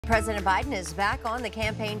President Biden is back on the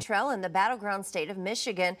campaign trail in the battleground state of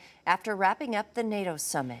Michigan after wrapping up the NATO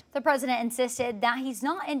summit. The president insisted that he's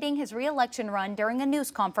not ending his re-election run during a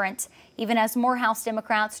news conference, even as more House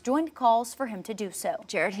Democrats joined calls for him to do so.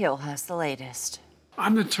 Jared Hill has the latest.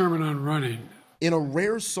 I'm determined on running. In a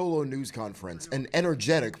rare solo news conference, an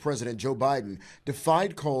energetic President Joe Biden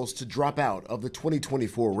defied calls to drop out of the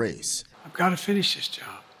 2024 race. I've got to finish this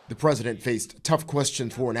job. The president faced tough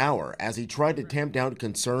questions for an hour as he tried to tamp down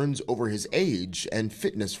concerns over his age and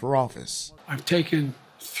fitness for office. I've taken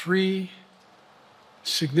 3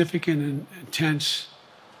 significant and intense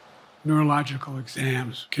neurological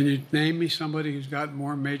exams. Can you name me somebody who's got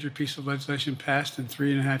more major piece of legislation passed in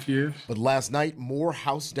 3.5 years? But last night, more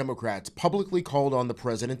House Democrats publicly called on the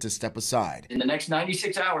president to step aside. In the next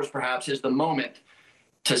 96 hours, perhaps, is the moment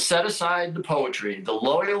to set aside the poetry, the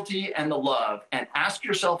loyalty, and the love, and ask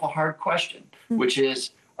yourself a hard question, which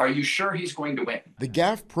is, are you sure he's going to win? The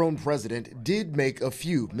gaffe-prone president did make a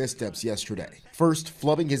few missteps yesterday. First,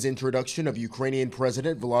 flubbing his introduction of Ukrainian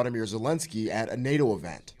President Volodymyr Zelensky at a NATO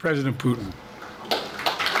event. President Putin.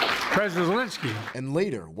 President Zelensky. And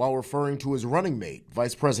later, while referring to his running mate,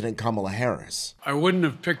 Vice President Kamala Harris. I wouldn't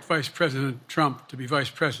have picked Vice President Trump to be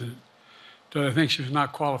vice president, but I think she was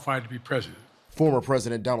not qualified to be president. Former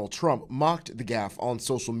President Donald Trump mocked the gaffe on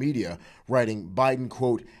social media, writing Biden,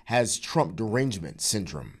 quote, has Trump derangement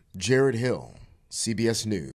syndrome. Jared Hill, CBS News.